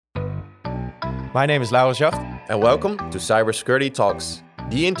My name is Laurens Jacht. And welcome to Cybersecurity Talks,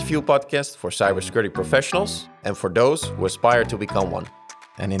 the interview podcast for cybersecurity professionals and for those who aspire to become one.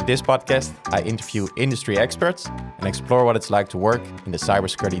 And in this podcast, I interview industry experts and explore what it's like to work in the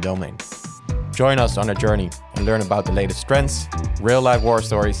cybersecurity domain. Join us on a journey and learn about the latest trends, real-life war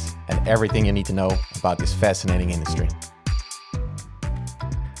stories, and everything you need to know about this fascinating industry.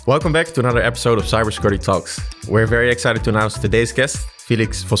 Welcome back to another episode of Cybersecurity Talks. We're very excited to announce today's guest,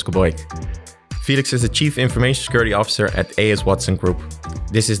 Feliks Voskoboynik. Feliks is the Chief Information Security Officer at A.S Watson Group.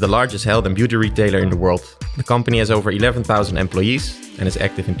 This is the largest health and beauty retailer in the world. The company has over 11,000 employees and is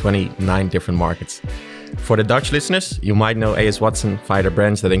active in 29 different markets. For the Dutch listeners, you might know A.S Watson via the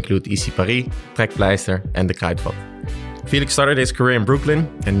brands that include EC Paris, Trekpleister and De Kruidvat. Feliks started his career in Brooklyn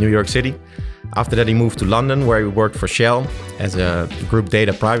and New York City. After that, he moved to London, where he worked for Shell as a group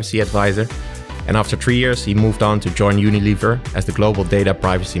data privacy advisor. And after 3 years, he moved on to join Unilever as the global data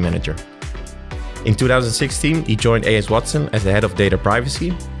privacy manager. In 2016, he joined A.S Watson as the head of data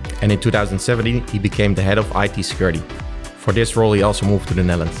privacy, and in 2017, he became the head of IT security. For this role, he also moved to the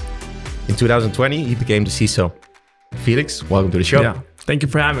Netherlands. In 2020, he became the CISO. Feliks, welcome to the show. Yeah, thank you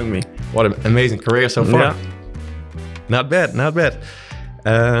for having me. What an amazing career so far. Yeah. Not bad.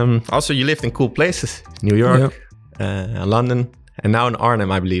 Also, you lived in cool places, New York, London, and now in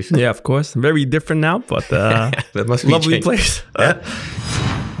Arnhem, I believe. Yeah, of course. Very different now, but that must be lovely changed. place. Yeah.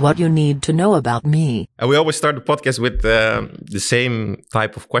 What you need to know about me. And we always start the podcast with the same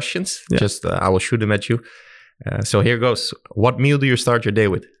type of questions. Yeah. Just I will shoot them at you. So here goes. What meal do you start your day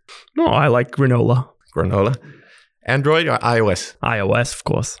with? No, I like granola. Granola. Android or iOS? iOS, of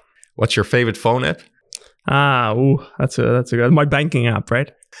course. What's your favorite phone app? That's a good. My banking app,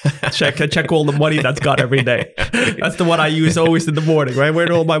 right? check all the money that's got every day. That's the one I use always in the morning, right? Where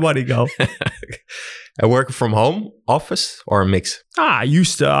did all my money go? And working from home, office, or a mix? I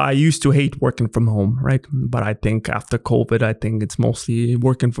used to hate working from home, right? But I think after COVID, I think it's mostly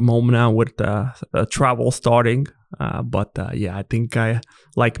working from home now with travel starting. I think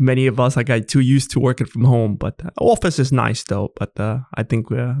like many of us, I got too used to working from home. But office is nice though. But I think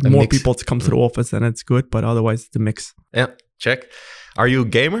the more mix. people come to the office, then it's good. But otherwise, it's a mix. Yeah, check. Are you a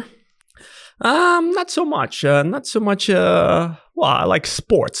gamer? Not so much. Well, I like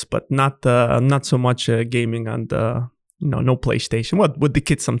sports, but not so much gaming on the no PlayStation. Well, with the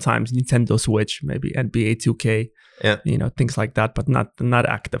kids sometimes Nintendo Switch, maybe NBA 2K. Yeah. Things like that, but not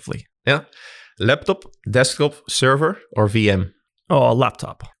actively. Yeah. Laptop, desktop, server, or VM? Oh, a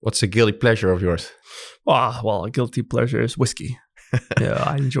laptop. What's a guilty pleasure of yours? Well, a guilty pleasure is whiskey. Yeah,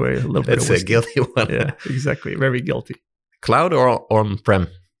 I enjoy a little bit of That's whiskey. a guilty one. Yeah, exactly. Very guilty. Cloud or on-prem?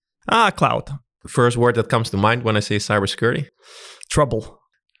 Cloud. The first word that comes to mind when I say cybersecurity? Trouble.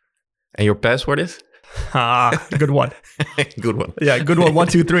 And your password is? Good one. Good one. Yeah, good one. 1,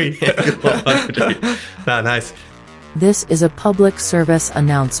 2, 3. Good one. 1, 2, 3. Nice. This is a public service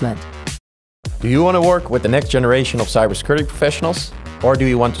announcement. Do you want to work with the next generation of cybersecurity professionals? Or do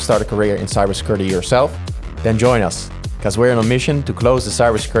you want to start a career in cybersecurity yourself? Then join us, because we're on a mission to close the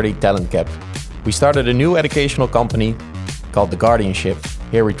cybersecurity talent gap. We started a new educational company called The Guardianship.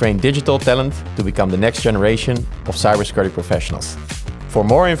 Here we train digital talent to become the next generation of cybersecurity professionals. For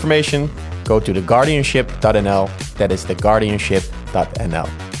more information, go to theguardianship.nl. That is theguardianship.nl.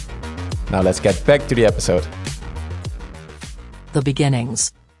 Now let's get back to the episode. The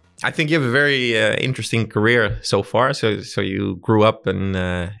beginnings. I think you have a very interesting career so far. So you grew up in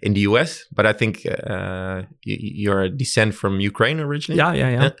the US, but I think you're a descent from Ukraine originally.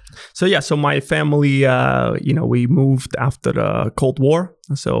 Yeah. So my family, we moved after the Cold War.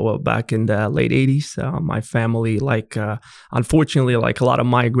 So back in the late 80s, my family, unfortunately, like a lot of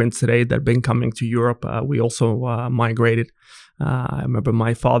migrants today that have been coming to Europe, we also migrated. I remember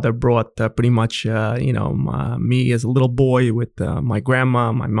my father brought pretty much, me as a little boy with my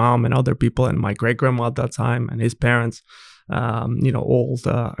grandma, my mom, and other people, and my great-grandma at that time, and his parents, all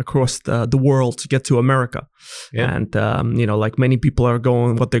across the world to get to America. Yeah. And, like many people are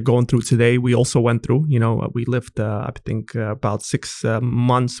what they're going through today, we also went through. We lived, I think, about 6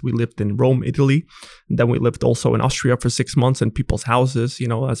 months. We lived in Rome, Italy. And then we lived also in Austria for 6 months in people's houses,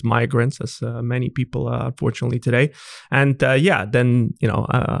 as migrants, as many people, unfortunately, today. And then,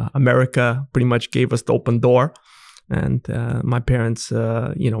 America pretty much gave us the open door. And my parents,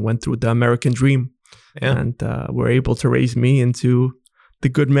 went through the American dream. Yeah. And were able to raise me into the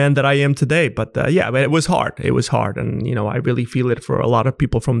good man that I am today. But but it was hard. And, I really feel it for a lot of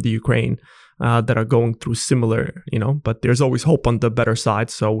people from the Ukraine that are going through similar, but there's always hope on the better side.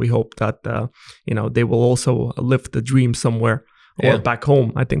 So we hope that, they will also live the dream somewhere or back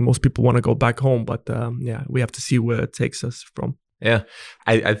home. I think most people want to go back home, but we have to see where it takes us from. Yeah,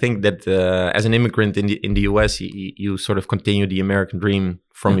 I think that as an immigrant in the US, you sort of continue the American dream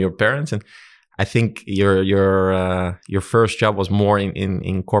from your parents, and I think your first job was more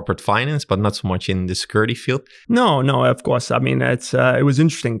in corporate finance, but not so much in the security field. No, of course. I mean, it was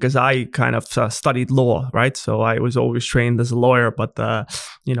interesting because I kind of studied law, right? So I was always trained as a lawyer. But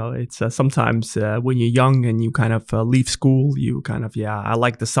it's sometimes when you're young and you kind of leave school, you kind of I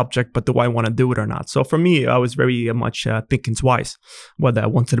like the subject, but do I want to do it or not? So for me, I was very much thinking twice whether I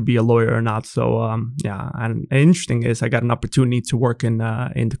wanted to be a lawyer or not. So and interesting is I got an opportunity to work in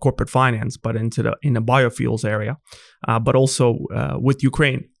the corporate finance, but in the biofuels area, but also with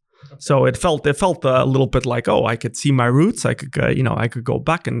Ukraine. So it felt a little bit like, I could see my roots. I could go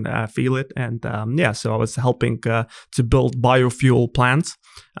back and feel it. And so I was helping to build biofuel plants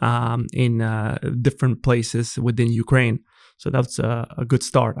in different places within Ukraine. So that's a good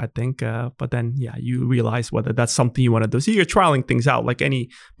start, I think. But then, you realize whether that's something you want to do. So you're trialing things out like any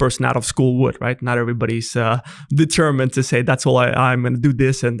person out of school would, right? Not everybody's determined to say, that's all I'm going to do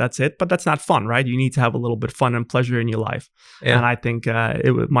this and that's it. But that's not fun, right? You need to have a little bit of fun and pleasure in your life. Yeah. And I think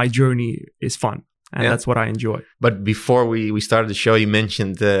my journey is fun. And that's what I enjoy. But before we started the show, you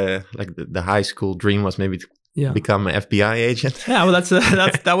mentioned the high school dream was maybe to become an FBI agent. Yeah, well,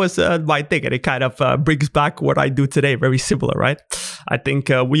 that was my thing, and it kind of brings back what I do today. Very similar, right? I think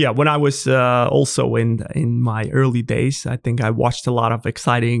when I was also in my early days, I think I watched a lot of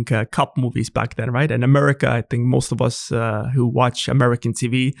exciting cop movies back then, right? In America, I think most of us who watch American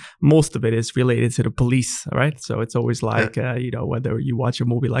TV, most of it is related to the police, right? So it's always like whether you watch a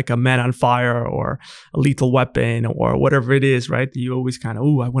movie like A Man on Fire or A Lethal Weapon or whatever it is, right? You always kind of,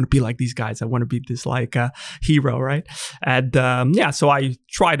 I want to be like these guys. I want to be this hero, right? And so I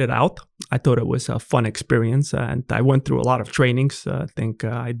tried it out. I thought it was a fun experience, and I went through a lot of trainings. I think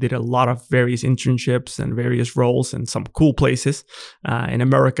I did a lot of various internships and various roles in some cool places. In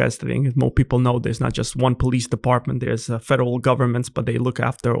America, as I think most people know, there's not just one police department. There's federal governments, but they look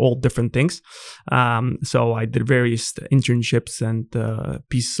after all different things. So I did various internships and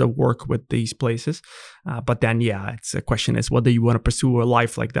pieces of work with these places. But then, it's a question is whether you want to pursue a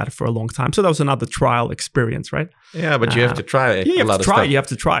life like that for a long time. So that was another trial experience, right? Yeah, but you have to try it. You have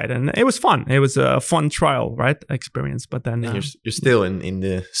to try it. And it was fun. It was a fun trial, right? Experience. But then you're still in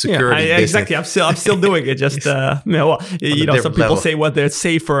the security business. Exactly. I'm still doing it. Just some people say whether it's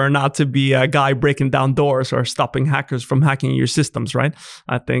safer or not to be a guy breaking down doors or stopping hackers from hacking your systems, right?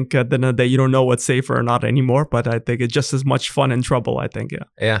 I think at the end of the day, you don't know what's safer or not anymore. But I think it's just as much fun and trouble, I think.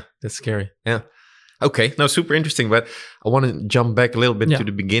 Yeah, that's scary. Yeah. Okay, no, super interesting. But I want to jump back a little bit to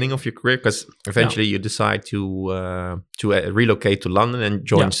the beginning of your career, because eventually you decide to relocate to London and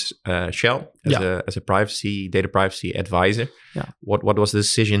join Shell as a data privacy advisor. Yeah. What was the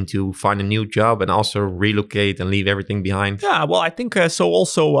decision to find a new job and also relocate and leave everything behind? Yeah, well, I think so.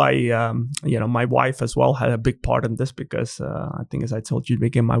 Also, my wife as well had a big part in this, because I think, as I told you,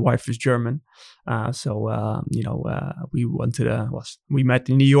 again, my wife is German. We met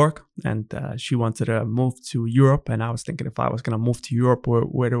in New York, and she wanted to move to Europe, and I was thinking, if I was going to move to Europe,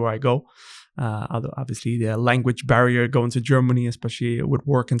 where do I go? Obviously, the language barrier going to Germany, especially with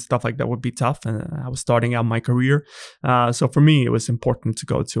work and stuff like that, would be tough. And I was starting out my career, so for me, it was important to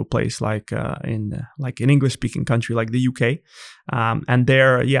go to a place like an English-speaking country like the UK. And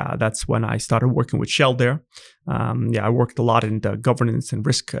there, that's when I started working with Shell there. I worked a lot in the governance and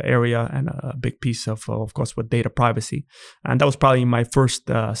risk area, and a big piece of course, with data privacy. And that was probably my first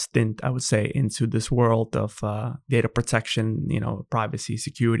stint, I would say, into this world of data protection, privacy,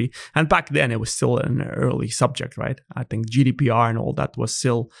 security. And back then, it was still an early subject, right? I think GDPR and all that was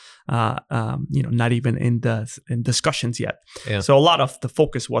still, not even in discussions yet. Yeah. So a lot of the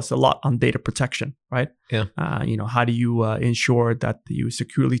focus was a lot on data protection, right? Yeah. How do you ensure that you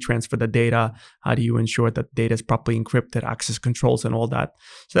securely transfer the data? How do you ensure that data is properly encrypted, access controls, and all that?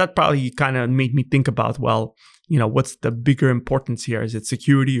 So that probably kind of made me think about, what's the bigger importance here? Is it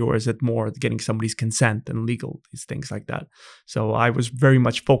security, or is it more getting somebody's consent and legal, these things like that? So I was very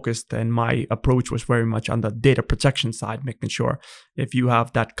much focused, and my approach was very much on the data protection side, making sure if you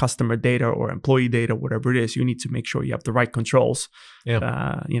have that customer data or employee data, whatever it is, you need to make sure you have the right controls,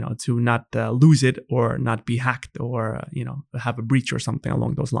 to not lose it or not be hacked or, have a breach or something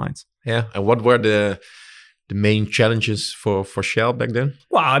along those lines. Yeah. And what were the main challenges for Shell back then?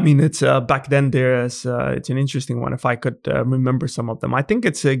 Well, I mean, it's back then it's an interesting one. If I could remember some of them, I think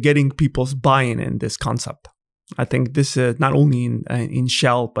it's getting people's buy-in in this concept. I think this not only in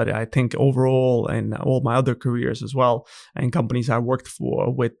Shell, but I think overall in all my other careers as well, and companies I worked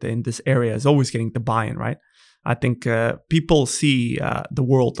with in this area, is always getting the buy-in, right? I think people see the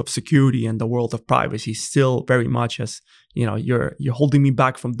world of security and the world of privacy still very much as, you're holding me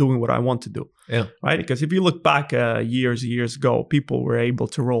back from doing what I want to do. Yeah. Right? Because if you look back years ago, people were able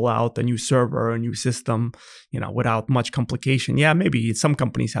to roll out a new server, a new system, without much complication. Yeah, maybe some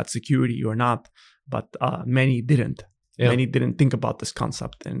companies had security or not, but many didn't. Yeah. Many didn't think about this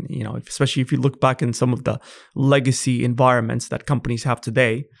concept. And, especially if you look back in some of the legacy environments that companies have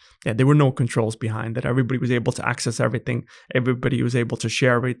today, there were no controls behind it. Everybody was able to access everything. Everybody was able to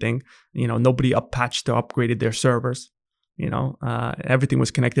share everything. Nobody patched or upgraded their servers. Everything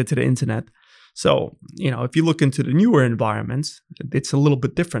was connected to the internet. So, if you look into the newer environments, it's a little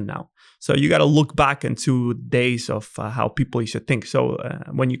bit different now. So you got to look back into days of how people used to think. So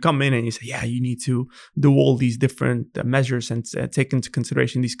when you come in and you say, yeah, you need to do all these different measures and take into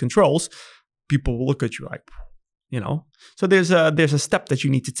consideration these controls, people will look at you like, So there's a step that you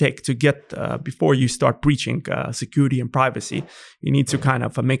need to take to get before you start breaching security and privacy. You need to kind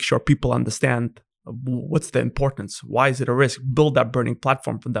of make sure people understand what's the importance? Why is it a risk? Build that burning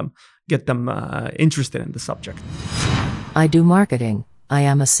platform for them. Get them interested in the subject. I do marketing. I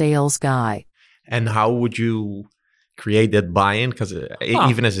am a sales guy. And how would you create that buy-in? Because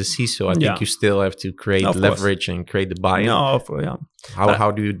even as a CISO, I think you still have to create leverage and create the buy-in.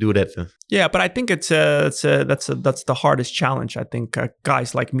 How do you do that? Yeah, but I think that's the hardest challenge I think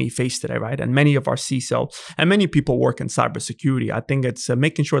guys like me face today, right? And many of our CISO and many people work in cybersecurity. I think it's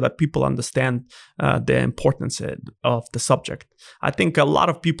making sure that people understand the importance of the subject. I think a lot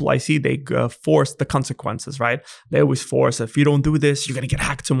of people I see, they force the consequences, right? They always force, if you don't do this, you're going to get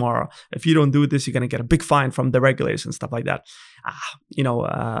hacked tomorrow. If you don't do this, you're going to get a big fine from the regulators and stuff like that.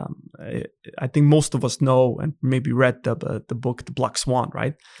 I think most of us know and maybe read the book, The Black Swan,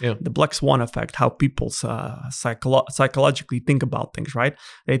 right? Yeah. The Black Swan effect, how people psychologically think about things, right?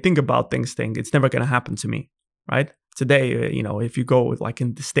 They think about things saying, it's never going to happen to me, right? Today, if you go like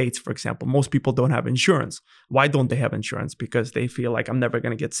in the States, for example, most people don't have insurance. Why don't they have insurance? Because they feel like I'm never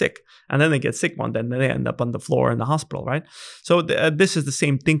going to get sick. And then they get sick one day and they end up on the floor in the hospital, right? So this is the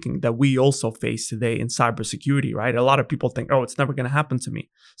same thinking that we also face today in cybersecurity, right? A lot of people think, oh, it's never going to happen to me.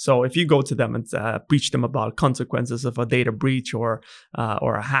 So if you go to them and preach them about consequences of a data breach or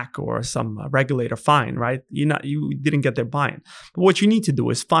a hack or some regulator fine, right? You didn't get their buy-in. But what you need to do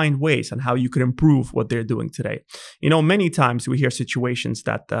is find ways on how you could improve what they're doing today. Many times we hear situations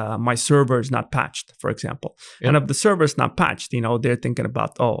that my server is not patched, for example. Yeah. And if the server is not patched, they're thinking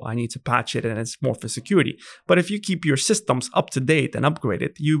about, I need to patch it and it's more for security. But if you keep your systems up to date and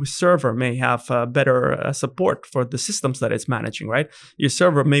upgraded, your server may have better support for the systems that it's managing, right? Your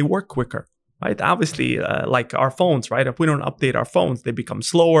server may work quicker. Right. Obviously, like our phones, right? If we don't update our phones, they become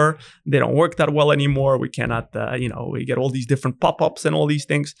slower. They don't work that well anymore. We cannot, we get all these different pop-ups and all these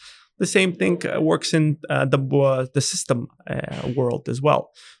things. The same thing works in the system world as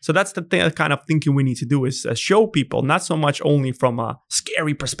well. So that's the kind of thinking we need to do is show people, not so much only from a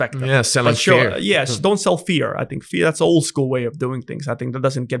scary perspective. Yeah, selling fear. Yes, don't sell fear. I think fear, that's an old school way of doing things. I think that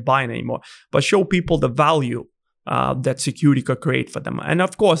doesn't get buy-in anymore. But show people the value that security could create for them. And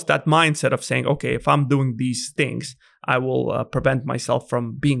of course, that mindset of saying, okay, if I'm doing these things, I will prevent myself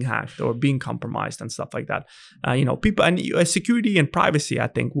from being hacked or being compromised and stuff like that. People and security and privacy, I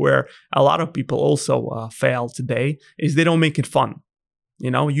think, where a lot of people also fail today is they don't make it fun. You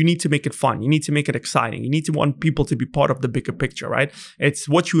need to make it fun. You need to make it exciting. You need to want people to be part of the bigger picture, right? It's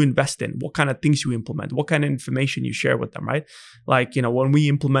what you invest in, what kind of things you implement, what kind of information you share with them, right? Like, when we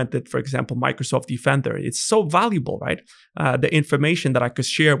implemented, for example, Microsoft Defender, it's so valuable, right? The information that I could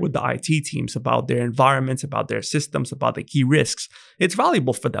share with the IT teams about their environments, about their systems, about the key risks, it's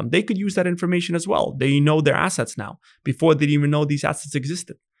valuable for them. They could use that information as well. They know their assets now. Before they didn't even know these assets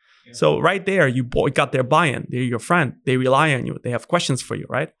existed. Yeah. So right there, you got their buy-in. They're your friend. They rely on you. They have questions for you,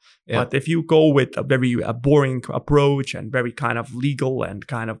 right? Yeah. But if you go with a very boring approach and very kind of legal and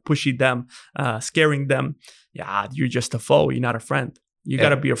kind of pushy them, scaring them, you're just a foe. You're not a friend. You got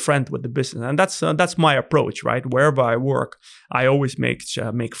to be a friend with the business. And that's my approach, right? Wherever I work, I always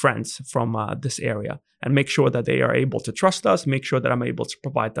make friends from this area and make sure that they are able to trust us, make sure that I'm able to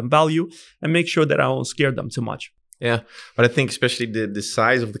provide them value, and make sure that I don't scare them too much. Yeah, but I think especially the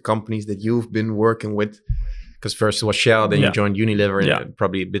size of the companies that you've been working with, because first it was Shell, then you joined Unilever in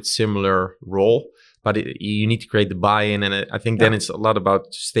probably a bit similar role, but you need to create the buy-in, and I think then it's a lot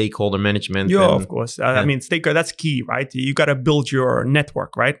about stakeholder management. Yeah, of course. I mean, stakeholder, that's key, right? You got to build your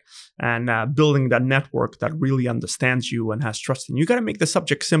network, right? And building that network that really understands you and has trust in you. You got to make the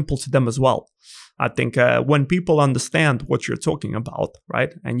subject simple to them as well. I think when people understand what you're talking about,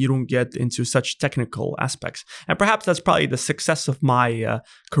 right, and you don't get into such technical aspects, and perhaps that's probably the success of my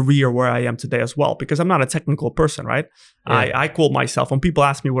career where I am today as well, because I'm not a technical person, right? Yeah. I call myself, when people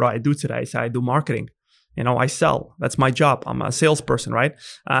ask me what do I do today, I say I do marketing. I sell. That's my job. I'm a salesperson, right?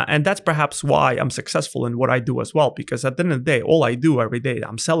 And that's perhaps why I'm successful in what I do as well, because at the end of the day, all I do every day,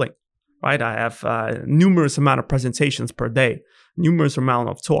 I'm selling, right? I have numerous amount of presentations per day, numerous amount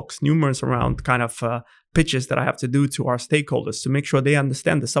of talks, numerous amount kind of pitches that I have to do to our stakeholders to make sure they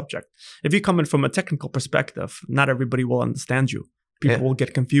understand the subject. If you come in from a technical perspective, not everybody will understand you. People will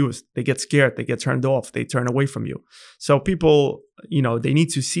get confused. They get scared. They get turned off. They turn away from you. So people, they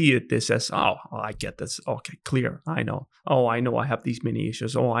need to see this as, I get this. Okay, clear. I know. Oh, I know I have these many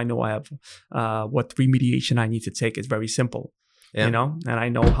issues. Oh, I know I have what remediation I need to take. Is very simple. And I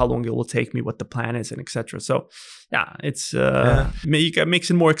know how long it will take me, what the plan is, and etc. So, it's it makes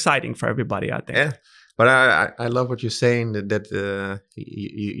it more exciting for everybody, I think. Yeah. But I love what you're saying that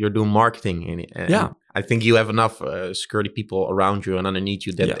you're doing marketing. And I think you have enough security people around you and underneath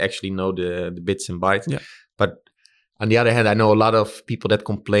you that actually know the bits and bytes. Yeah. But on the other hand, I know a lot of people that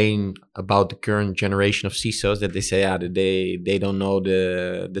complain about the current generation of CISOs, that they say that they don't know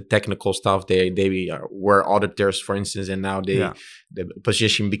the technical stuff. They were auditors, for instance, and now the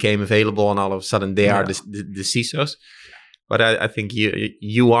position became available, and all of a sudden they are the CISOs. But I think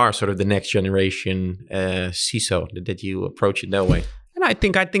you are sort of the next generation CISO, that you approach it that way. And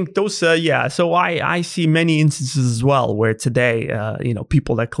I think those, So I see many instances as well where today,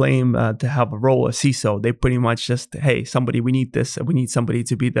 people that claim to have a role as CISO, they pretty much just, hey, we need this. We need somebody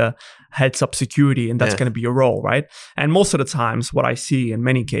to be the heads up security, and that's going to be your role, right? And most of the times, what I see in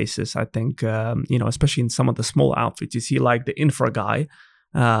many cases, I think, especially in some of the small outfits, you see like the infra guy,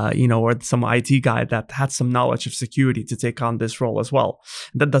 or some IT guy that had some knowledge of security to take on this role as well.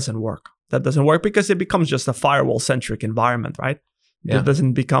 That doesn't work. Because it becomes just a firewall-centric environment, right? It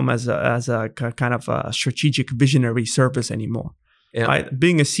doesn't become as a kind of a strategic visionary service anymore. Yeah. Right?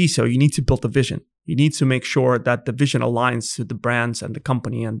 Being a CISO, you need to build a vision. You need to make sure that the vision aligns to the brands and the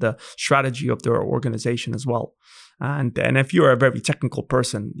company and the strategy of their organization as well. And if you're a very technical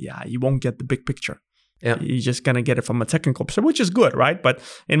person, you won't get the big picture. Yeah. You're just going to get it from a technical perspective, which is good, right? But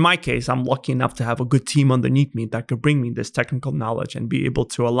in my case, I'm lucky enough to have a good team underneath me that could bring me this technical knowledge and be able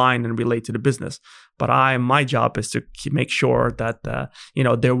to align and relate to the business. But my job is to make sure that,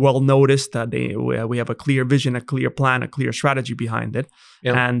 they're well noticed, that we have a clear vision, a clear plan, a clear strategy behind it.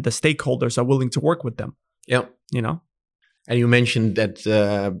 Yeah. And the stakeholders are willing to work with them. Yeah. And you mentioned that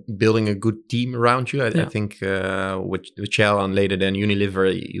building a good team around you. I think with Shell and later then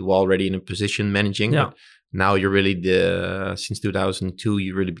Unilever, you were already in a position managing. Yeah. But now you're really since 2002,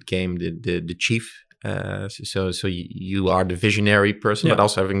 you really became the chief. So you are the visionary person, but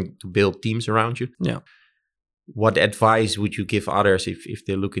also having to build teams around you. Yeah. What advice would you give others if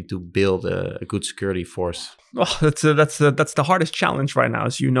they're looking to build a good security force? Well, that's the hardest challenge right now,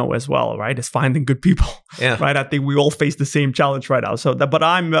 as you know as well, right? Is finding good people, right? I think we all face the same challenge right now. So, but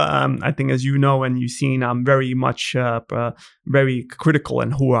I'm, I think, as you know and you've seen, I'm very much very critical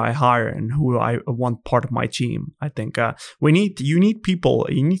in who I hire and who I want part of my team. I think you need people.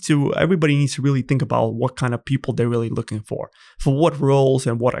 Everybody needs to really think about what kind of people they're really looking for what roles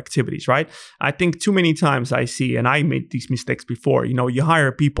and what activities, right? I think too many times I see, and I made these mistakes before. You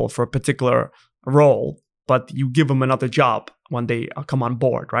hire people for a particular role, but you give them another job when they come on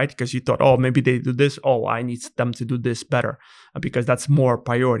board, right? Because you thought, maybe they do this. I need them to do this better because that's more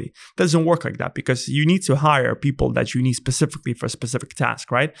priority. It doesn't work like that, because you need to hire people that you need specifically for a specific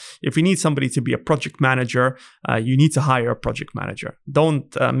task, right? If you need somebody to be a project manager, you need to hire a project manager.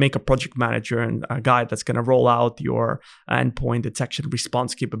 Don't make a project manager and a guy that's going to roll out your endpoint detection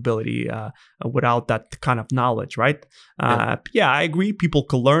response capability without that kind of knowledge, right? I agree. People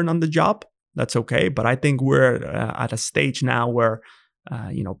can learn on the job. That's okay. But I think we're at a stage now where,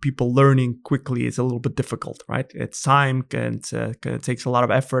 people learning quickly is a little bit difficult, right? It's time and it takes a lot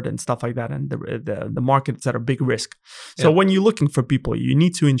of effort and stuff like that. And the market's at a big risk. So when you're looking for people, you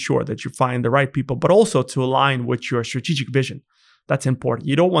need to ensure that you find the right people, but also to align with your strategic vision. That's important.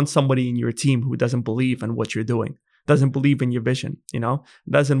 You don't want somebody in your team who doesn't believe in what you're doing, doesn't believe in your vision,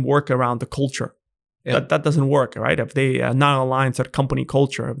 doesn't work around the culture. Yeah. That doesn't work, right? If they are not aligned to the company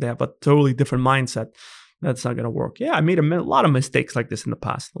culture, if they have a totally different mindset, that's not going to work. Yeah, I made a lot of mistakes like this in the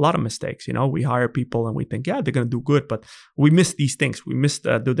past. A lot of mistakes. We hire people and we think, they're going to do good, but we miss these things. We miss,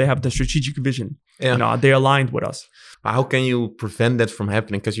 do they have the strategic vision? Yeah. Are they aligned with us? How can you prevent that from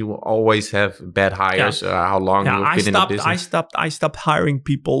happening? Because you will always have bad hires. How long you've been in the business? I stopped hiring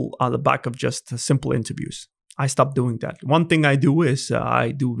people on the back of just simple interviews. I stopped doing that. One thing I do is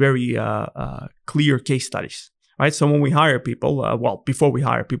I do very clear case studies. Right. So when we hire people, before we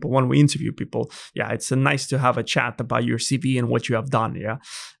hire people, when we interview people, it's nice to have a chat about your CV and what you have done. Yeah.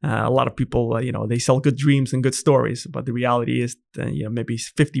 A lot of people, they sell good dreams and good stories, but the reality is, maybe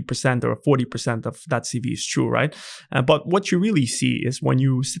 50% or 40% of that CV is true. Right. But what you really see is when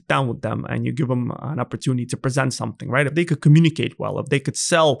you sit down with them and you give them an opportunity to present something, right? If they could communicate well, if they could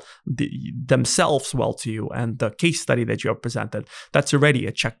sell themselves well to you and the case study that you have presented, that's already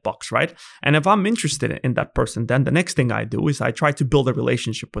a checkbox, right? And if I'm interested in that person, then the next thing I do is I try to build a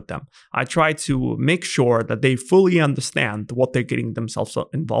relationship with them. I try to make sure that they fully understand what they're getting themselves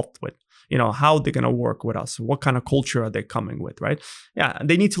involved with. How they're going to work with us, what kind of culture are they coming with, right? Yeah,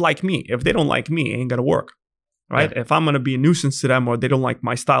 they need to like me. If they don't like me, it ain't going to work, right? Yeah. If I'm going to be a nuisance to them, or they don't like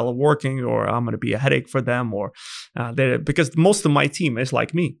my style of working, or I'm going to be a headache for them, or because most of my team is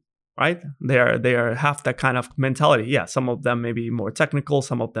like me. Right? They have that kind of mentality. Yeah, some of them may be more technical,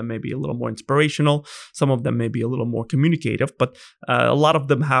 some of them may be a little more inspirational, some of them may be a little more communicative, but a lot of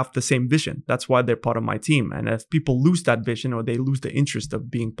them have the same vision. That's why they're part of my team. And if people lose that vision or they lose the interest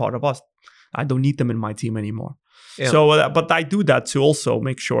of being part of us, I don't need them in my team anymore. Yeah. So, but I do that to also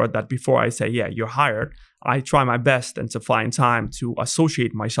make sure that before I say, you're hired, I try my best and to find time to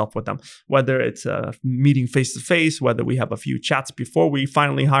associate myself with them, whether it's a meeting face to face, whether we have a few chats before we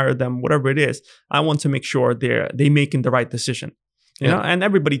finally hire them, whatever it is. I want to make sure they're making the right decision. You know, and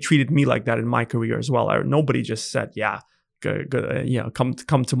everybody treated me like that in my career as well. Nobody just said,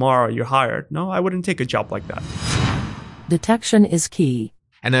 come tomorrow, you're hired. No, I wouldn't take a job like that. Detection is key.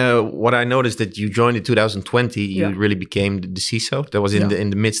 And what I noticed that you joined in 2020, you really became the CISO. That was in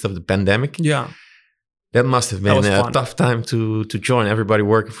the midst of the pandemic. Yeah. That must have been a tough time to join, everybody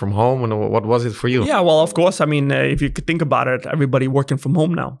working from home. And what was it for you? Yeah, well, of course. I mean, if you could think about it, everybody working from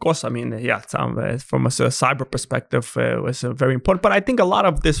home now. Of course, I mean, from a cyber perspective, it was very important. But I think a lot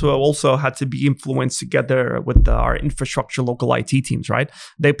of this also had to be influenced together with our infrastructure local IT teams, right?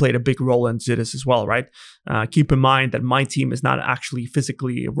 They played a big role into this as well, right? Keep in mind that my team is not actually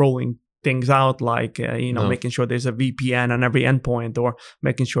physically rolling things out, like making sure there's a VPN on every endpoint, or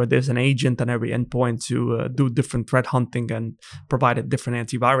making sure there's an agent on every endpoint to do different threat hunting and provide different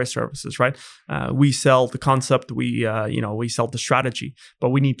antivirus services, right? We sell the concept, we sell the strategy, but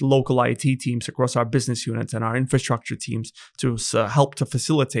we need local IT teams across our business units and our infrastructure teams to help to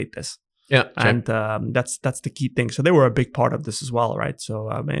facilitate this. Yeah, and that's the key thing. So they were a big part of this as well, right? So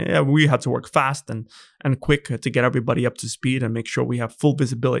we had to work fast and quick to get everybody up to speed and make sure we have full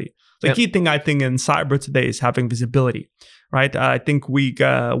visibility. The key thing I think in cyber today is having visibility, right? I think we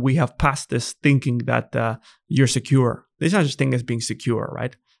have passed this thinking that you're secure. There's not such thing as being secure,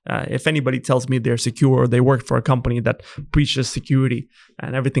 right? If anybody tells me they're secure, they work for a company that preaches security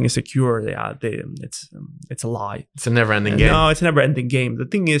and everything is secure, it's a lie. It's a never-ending game. No, it's a never-ending game. The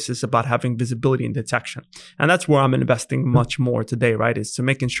thing is about having visibility and detection. And that's where I'm investing much more today, right? Is to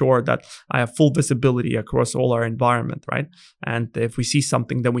making sure that I have full visibility across all our environment, right? And if we see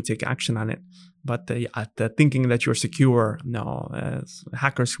something, then we take action on it. But the thinking that you're secure, no,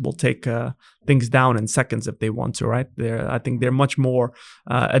 hackers will take things down in seconds if they want to, right? I think they're much more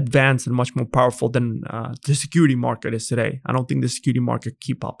advanced and much more powerful than the security market is today. I don't think the security market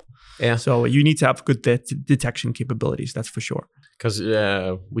keep up. Yeah. So you need to have good detection capabilities, that's for sure. Because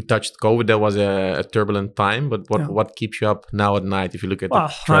we touched COVID, that was a turbulent time. But what keeps you up now at night if you look at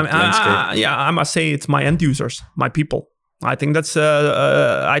the threat landscape? I must say it's my end users, my people. I think that's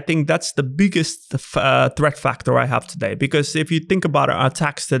the biggest threat factor I have today. Because if you think about our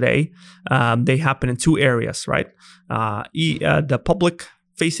attacks today, they happen in two areas, right? The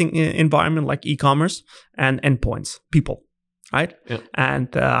public-facing environment like e-commerce and endpoints, people. Right? Yeah.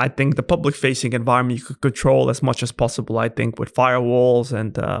 And I think the public-facing environment you could control as much as possible, I think, with firewalls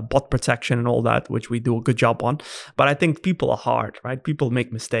and bot protection and all that, which we do a good job on. But I think people are hard, right? People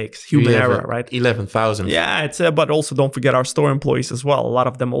make mistakes, human error, right? 11,000. Yeah, but also don't forget our store employees as well. A lot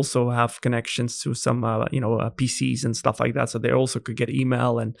of them also have connections to some, PCs and stuff like that. So they also could get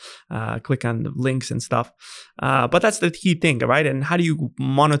email and click on links and stuff. But that's the key thing, right? And how do you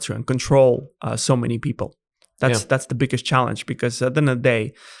monitor and control so many people? That's the biggest challenge, because at the end of the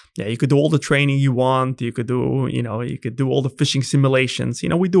day, you could do all the training you want. You could do all the phishing simulations.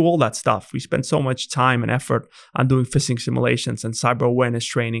 We do all that stuff. We spend so much time and effort on doing phishing simulations and cyber awareness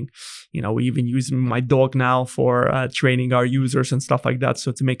training. We even use my dog now for training our users and stuff like that.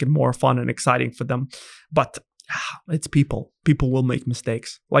 So to make it more fun and exciting for them. But it's people. People will make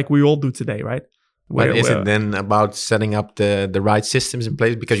mistakes like we all do today, right? But is it then about setting up the right systems in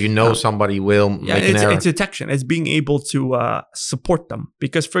place because somebody will make an error? It's detection. It's being able to support them.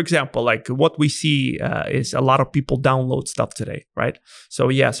 Because, for example, like what we see is a lot of people download stuff today, right? So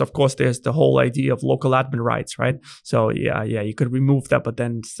yes, of course, there's the whole idea of local admin rights, right? So yeah, you could remove that, but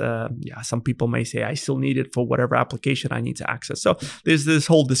then some people may say I still need it for whatever application I need to access. So there's this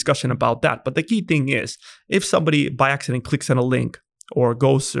whole discussion about that. But the key thing is, if somebody by accident clicks on a link, or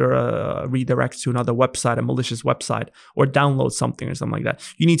goes or redirects to another website, a malicious website, or downloads something or something like that,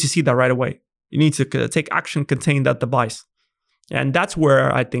 you need to see that right away. You need to take action, contain that device. And that's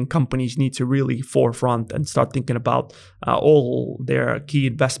where I think companies need to really forefront and start thinking about all their key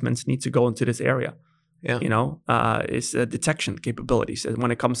investments need to go into this area. Yeah. Is detection capabilities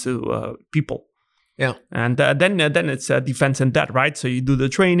when it comes to people. Yeah, and then it's defense in that, right? So you do the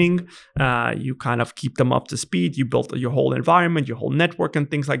training, you kind of keep them up to speed. You build your whole environment, your whole network, and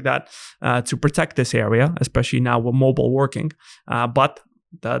things like that to protect this area, especially now with mobile working. But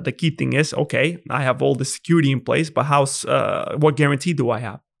the key thing is, okay, I have all the security in place, but what guarantee do I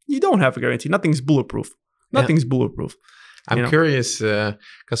have? You don't have a guarantee. Nothing's bulletproof. Nothing's bulletproof. I'm curious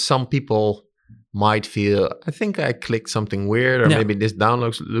because some people might feel, I think I clicked something weird, or maybe this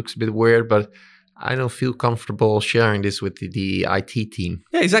download looks a bit weird, but I don't feel comfortable sharing this with the IT team.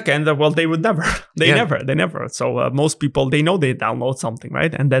 Yeah, exactly. And they would never. They never. So most people, they know they download something,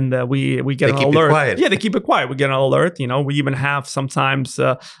 right? And then we get an alert. It quiet. Yeah, they keep it quiet. We get an alert. We even have sometimes,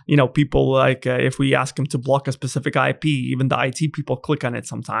 people like if we ask them to block a specific IP, even the IT people click on it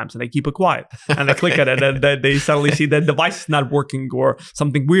sometimes and they keep it quiet. And they click on it and then they suddenly see the device is not working or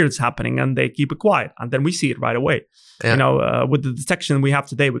something weird is happening and they keep it quiet. And then we see it right away. Yeah. With the detection we have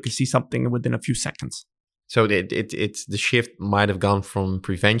today, we could see something within a few seconds. So it's the shift might have gone from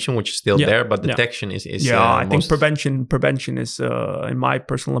prevention, which is still there, but detection is I think prevention is, in my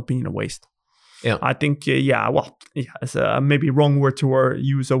personal opinion, a waste. Yeah, I think it's maybe wrong word to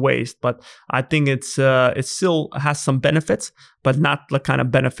use a waste, but I think it still has some benefits, but not the kind of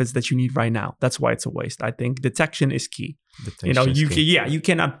benefits that you need right now. That's why it's a waste. I think detection is key. You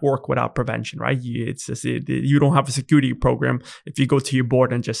cannot work without prevention, right? You don't have a security program if you go to your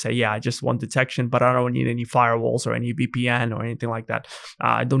board and just say, I just want detection, but I don't need any firewalls or any VPN or anything like that.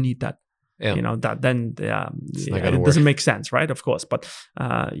 I don't need that. Yeah. It doesn't make sense, right? Of course. But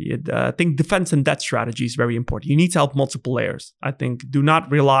I think defense and that strategy is very important. You need to have multiple layers. I think do not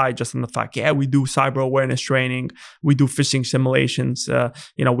rely just on the fact, we do cyber awareness training, we do phishing simulations,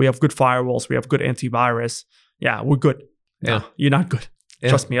 we have good firewalls, we have good antivirus. Yeah, we're good. No, you're not good. Yeah.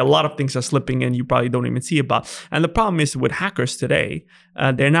 Trust me, a lot of things are slipping and you probably don't even see about. And the problem is with hackers today,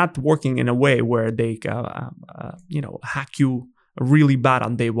 they're not working in a way where they, hack you really bad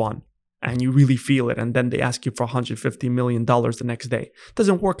on day one. And you really feel it, and then they ask you for $150 million the next day. It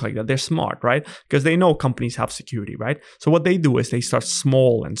doesn't work like that. They're smart, right? Because they know companies have security, right? So what they do is they start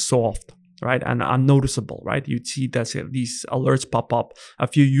small and soft, right? And unnoticeable, right? You see that these alerts pop up, a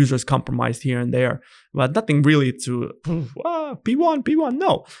few users compromised here and there, but nothing really to P1,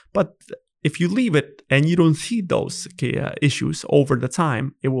 no. But if you leave it and you don't see those issues over the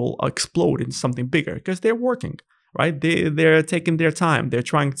time, it will explode into something bigger because they're working. Right, they're taking their time. They're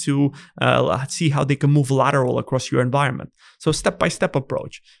trying to see how they can move lateral across your environment. So step-by-step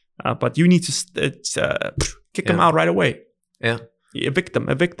approach. But you need to kick them out right away. Yeah, evict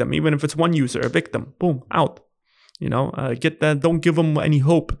them. Even if it's one user, evict them. Boom, out. Get that. Don't give them any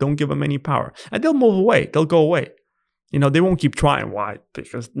hope. Don't give them any power, and they'll move away. They'll go away. They won't keep trying. Why?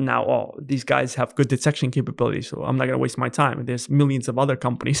 Because now, these guys have good detection capabilities. So I'm not gonna waste my time. There's millions of other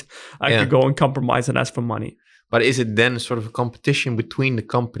companies I could go and compromise and ask for money. But is it then sort of a competition between the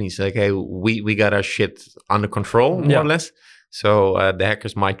companies? Like, hey, we got our shit under control, more or less. So the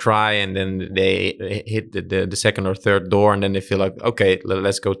hackers might try, and then they hit the second or third door, and then they feel like, okay,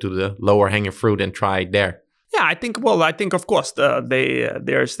 let's go to the lower hanging fruit and try there. Yeah, I think of course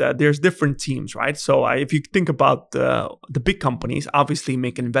there's different teams, right? So if you think about the big companies, obviously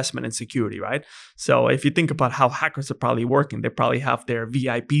make an investment in security, right? So if you think about how hackers are probably working, they probably have their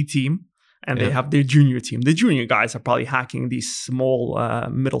VIP team. And they have their junior team. The junior guys are probably hacking these small,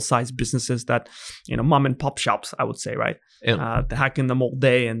 middle-sized businesses that, mom and pop shops, I would say, right? Yeah. They're hacking them all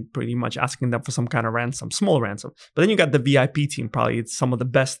day and pretty much asking them for some kind of ransom, small ransom. But then you got the VIP team, probably it's some of the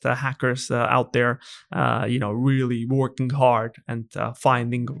best hackers out there, really working hard and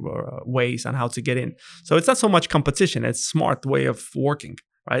finding ways on how to get in. So it's not so much competition; it's a smart way of working,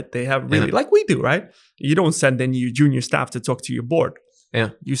 right? They have really, like we do, right? You don't send in your junior staff to talk to your board.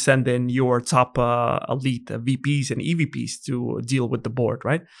 Yeah, you send in your top elite VPs and EVPs to deal with the board,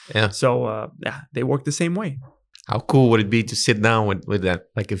 right? Yeah. So they work the same way. How cool would it be to sit down with that,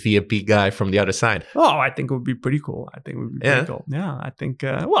 like a VIP guy from the other side? Oh, I think it would be pretty cool. I think it would be pretty cool. Yeah, I think.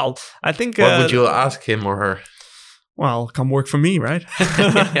 I think. What would you ask him or her? Well, come work for me, right?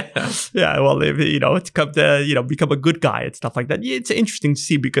 Yeah. Well, if it's come to become a good guy and stuff like that. Yeah, it's interesting to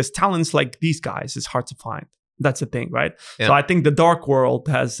see because talents like these guys is hard to find. That's the thing, right? Yeah. So I think the dark world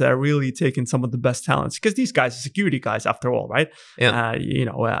has really taken some of the best talents because these guys are security guys after all, right? Yeah.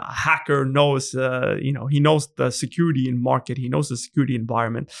 A hacker knows, he knows the security in market. He knows the security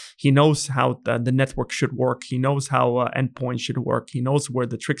environment. He knows how the network should work. He knows how endpoints should work. He knows where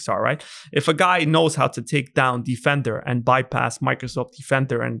the tricks are, right? If a guy knows how to take down Defender and bypass Microsoft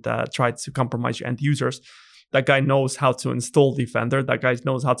Defender and try to compromise your end users, that guy knows how to install Defender. That guy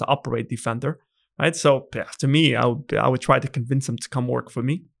knows how to operate Defender. Right, so to me, I would try to convince him to come work for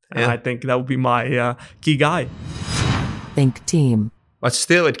me, and I think that would be my key guy. Think team. But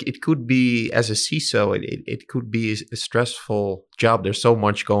still, it could be, as a CISO, it could be a stressful job. There's so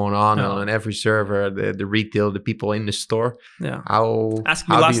much going on every server, the retail, the people in the store. Yeah. Ask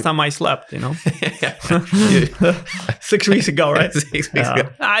me last time I slept, 6 weeks ago, right? 6 weeks ago.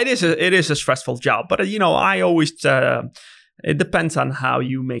 It is a stressful job, but I always... it depends on how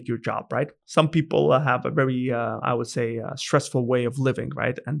you make your job, right? Some people have a very, I would say, stressful way of living,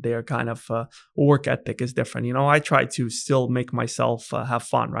 right? And their kind of work ethic is different. I try to still make myself have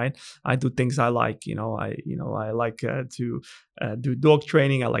fun, right? I do things I like. I like to do dog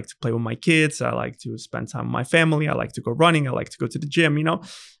training. I like to play with my kids. I like to spend time with my family. I like to go running. I like to go to the gym.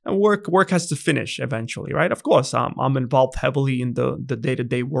 And work has to finish eventually, right? Of course, I'm involved heavily in the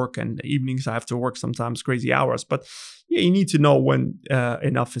day-to-day work, and evenings I have to work sometimes crazy hours. But yeah, you need to know when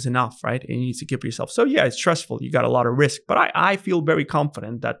enough is enough, right? And you need to give yourself. So yeah, it's stressful. You got a lot of risk, but I feel very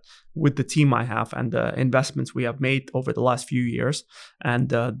confident that with the team I have and the investments we have made over the last few years and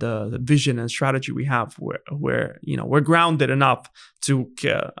the vision and strategy we have, we're grounded enough to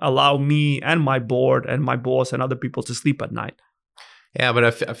allow me and my board and my boss and other people to sleep at night. Yeah, but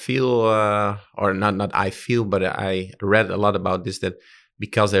I feel, or not I feel, but I read a lot about this, that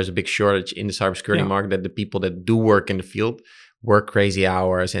because there's a big shortage in the cybersecurity market, that the people that do work in the field work crazy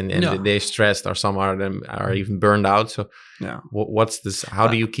hours and they're stressed, or some of them are even burned out. So what's this? How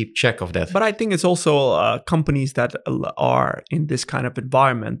do you keep check of that? But I think it's also companies that are in this kind of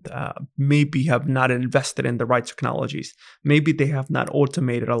environment maybe have not invested in the right technologies. Maybe they have not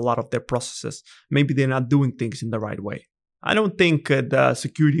automated a lot of their processes. Maybe they're not doing things in the right way. I don't think the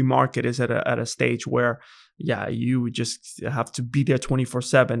security market is at a stage where, you just have to be there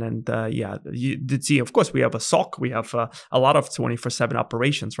 24/7. And you did see, of course, we have a SOC. We have a lot of 24/7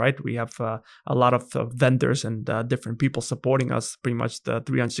 operations, right? We have a lot of vendors and different people supporting us pretty much the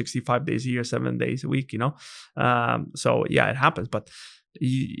 365 days a year, 7 days a week, So it happens. But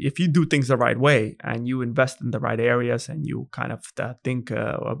if you do things the right way and you invest in the right areas and you kind of think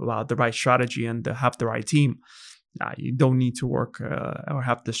about the right strategy and have the right team, you don't need to work or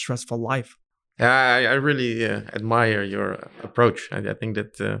have this stressful life. I really admire your approach. I think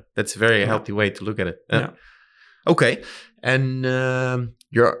that that's a very healthy way to look at it. Okay, and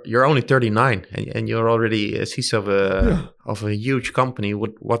you're only 39, and you're already a CISO of a huge company.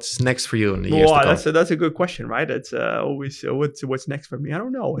 What's next for you in the years to come? That's a good question, right? It's always what's next for me. I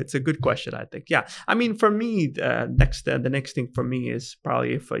don't know. It's a good question, I think. Yeah, I mean, for me, the next thing for me is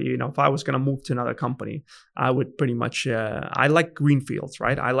probably if I was gonna move to another company, I would pretty much. I like greenfields,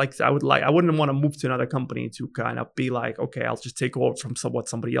 right? I wouldn't want to move to another company to kind of be like, okay, I'll just take over from what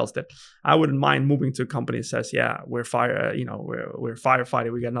somebody else did. I wouldn't mind moving to a company that says, we're we're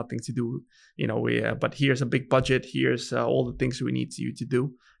firefighter. We got nothing to do. But here's a big budget. Here's all the things we need you to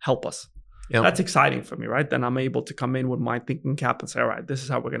do. Help us. Yeah. That's exciting for me, right? Then I'm able to come in with my thinking cap and say, all right, this is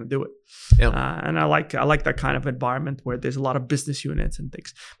how we're going to do it. Yeah. And I like that kind of environment where there's a lot of business units and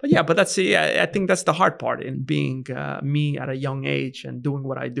things. But that's I think that's the hard part in being me at a young age and doing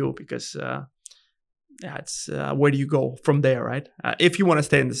what I do, because it's where do you go from there, right? If you want to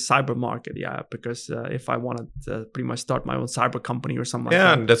stay in the cyber market, because if I wanted to pretty much start my own cyber company or something like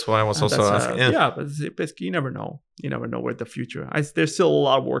that. Yeah, that's why I was also asking. But you never know. You never know where the future. There's still a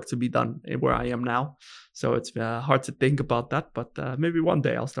lot of work to be done where I am now. So it's hard to think about that, but maybe one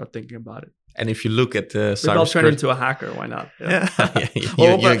day I'll start thinking about it. And if you look at the cyber, I'll turn into a hacker. Why not? Yeah.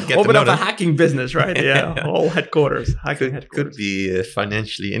 Open up a hacking business, right? Yeah, all headquarters. Headquarters could be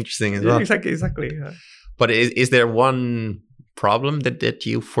financially interesting as well. Exactly. But is there one problem that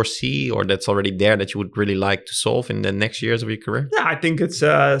you foresee, or that's already there, that you would really like to solve in the next years of your career? Yeah, I think it's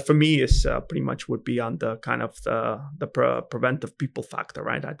for me is pretty much would be on the kind of the preventive people factor,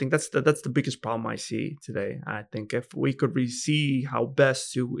 right? I think that's the biggest problem I see today. I think if we could see how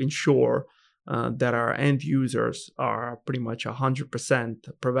best to ensure that our end users are pretty much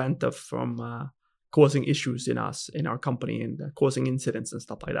 100% preventive from causing issues in our company and causing incidents and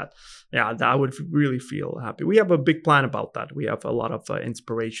stuff like that. Yeah, I would really feel happy. We have a big plan about that. We have a lot of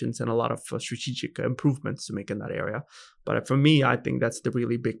inspirations and a lot of strategic improvements to make in that area. But for me, I think that's the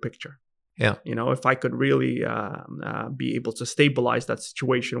really big picture. Yeah. If I could really be able to stabilize that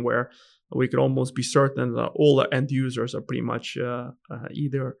situation where we could almost be certain that all the end users are pretty much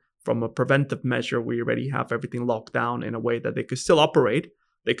either from a preventive measure, we already have everything locked down in a way that they could still operate.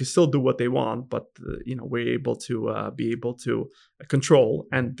 They can still do what they want, but we're able to control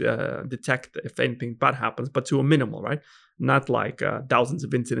and detect if anything bad happens, but to a minimal, right? Not like thousands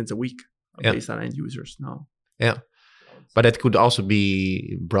of incidents a week based on end users. No. Yeah, but it could also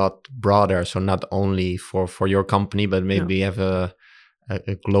be brought broader, so not only for your company, but maybe have a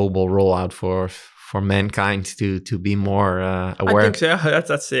global rollout for mankind to be more aware. I think so.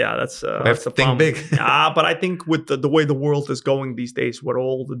 That's a think big. But I think with the way the world is going these days, with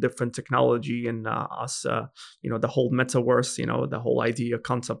all the different technology and us, the whole metaverse, the whole idea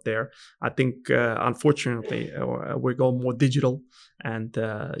concept there, I think unfortunately we're going more digital, and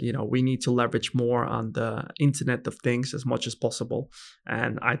we need to leverage more on the Internet of Things as much as possible.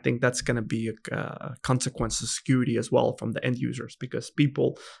 And I think that's going to be a consequence of security as well from the end users, because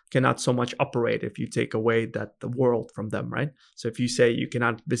people cannot so much operate if you take away the world from them, right? So if you say you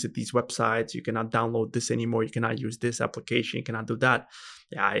cannot visit these websites, you cannot download this anymore, you cannot use this application, you cannot do that.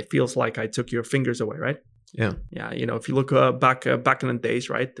 Yeah, it feels like I took your fingers away, right? Yeah. Yeah, if you look back in the days,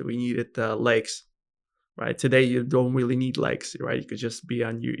 right, we needed legs. Right. Today, you don't really need legs, right? You could just be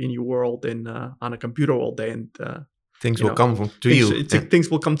in your world and on a computer all day, and things will come to you. Things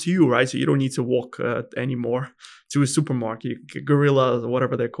will come to you, right? So you don't need to walk anymore to a supermarket. Gorilla,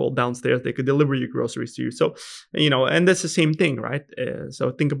 whatever they're called, downstairs, they could deliver your groceries to you. So, and that's the same thing, right?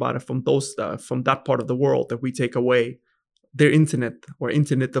 So think about it from that part of the world that we take away their internet or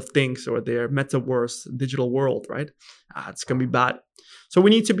Internet of Things or their metaverse digital world, right? It's going to be bad. So we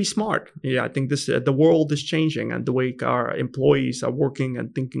need to be smart. Yeah, I think the world is changing, and the way our employees are working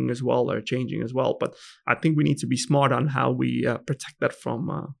and thinking as well are changing as well. But I think we need to be smart on how we protect that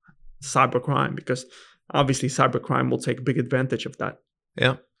from cybercrime, because obviously cybercrime will take big advantage of that.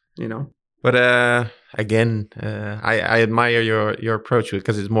 Yeah. But again, I admire your approach,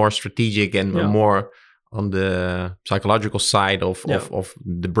 because it's more strategic and more on the psychological side of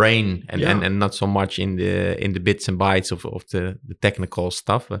the brain, and not so much in the bits and bytes of the technical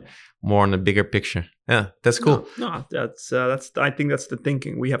stuff, but more on the bigger picture. Yeah, that's cool. No, that's I think that's the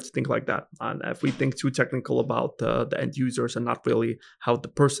thinking. We have to think like that. And if we think too technical about the end users and not really how the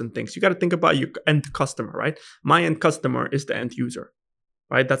person thinks, you got to think about your end customer, right? My end customer is the end user,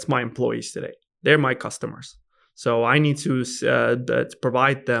 right? That's my employees today. They're my customers. So I need to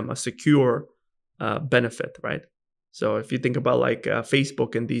provide them a secure benefit, right? So if you think about like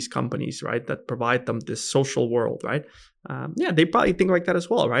Facebook and these companies, right, that provide them this social world, right? They probably think like that as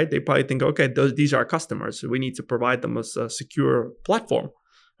well, right? They probably think, okay, these are our customers, so we need to provide them a secure platform,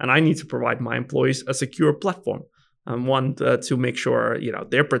 and I need to provide my employees a secure platform. And one to make sure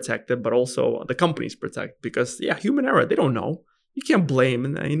they're protected, but also the company's protected, because human error, they don't know. You can't blame,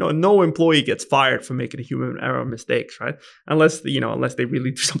 and no employee gets fired for making a human error mistakes, right? Unless they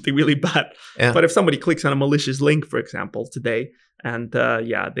really do something really bad. Yeah. But if somebody clicks on a malicious link, for example, today, and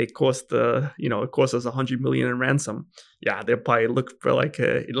they cost it costs us $100 million in ransom. Yeah, they'll probably look for like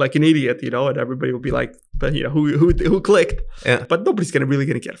an idiot, and everybody will be like, but who clicked? Yeah. But nobody's really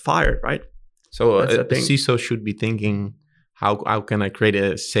gonna get fired, right? So a CISO should be thinking, how can I create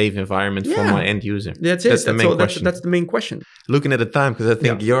a safe environment for my end user? That's the main question. That's the main question. Looking at the time, because I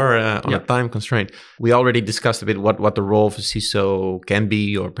think you're on a time constraint. We already discussed a bit what the role of a CISO can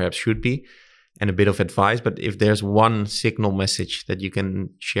be, or perhaps should be, and a bit of advice. But if there's one signal message that you can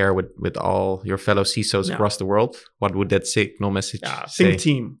share with all your fellow CISOs across the world, what would that signal message say? Think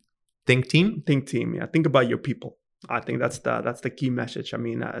team. Think team? Think team, yeah. Think about your people. I think that's the key message. I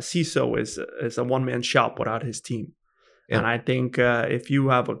mean, a CISO is a one-man shop without his team. Yeah. And I think if you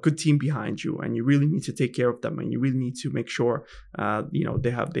have a good team behind you, and you really need to take care of them, and you really need to make sure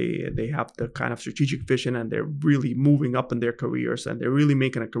they have the kind of strategic vision, and they're really moving up in their careers, and they're really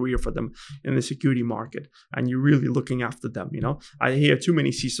making a career for them in the security market, and you're really looking after them. I hear too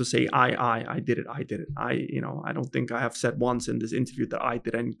many CISOs say, I did it. I don't think I have said once in this interview that I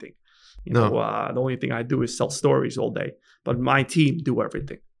did anything. The only thing I do is sell stories all day, but my team do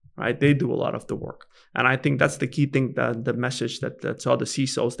everything. right? They do a lot of the work. And I think that's the key thing, the message that all the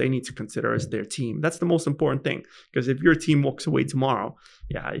CISOs, they need to consider is their team. That's the most important thing. Because if your team walks away tomorrow,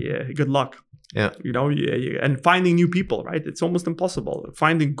 good luck. Yeah. And finding new people, right? It's almost impossible.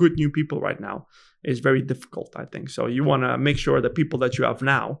 Finding good new people right now is very difficult, I think. So you want to make sure the people that you have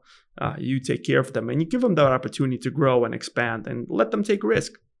now, you take care of them and you give them that opportunity to grow and expand and let them take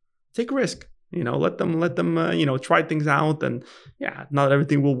risk. Take risk. Let them try things out, and not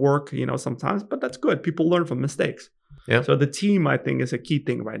everything will work, sometimes, but that's good. People learn from mistakes. Yeah. So the team, I think, is a key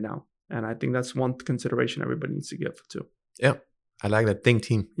thing right now. And I think that's one consideration everybody needs to give too. Yeah. I like that. Think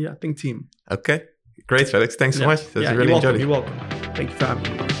team. Yeah, think team. Okay. Great, Felix. Thanks so much. That's really enjoyed it. You're welcome. Thank you for having me.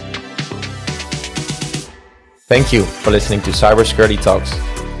 Thank you for listening to Cybersecurity Talks.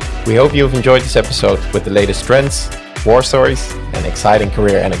 We hope you've enjoyed this episode with the latest trends, war stories, and exciting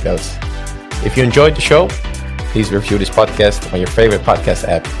career anecdotes. If you enjoyed the show, please review this podcast on your favorite podcast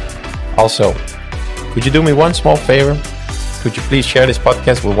app. Also, could you do me one small favor? Could you please share this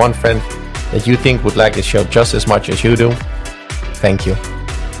podcast with one friend that you think would like this show just as much as you do? Thank you.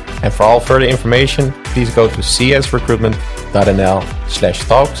 And for all further information, please go to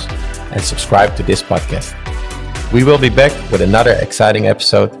csrecruitment.nl/talks and subscribe to this podcast. We will be back with another exciting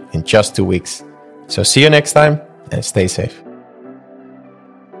episode in just 2 weeks. So see you next time and stay safe.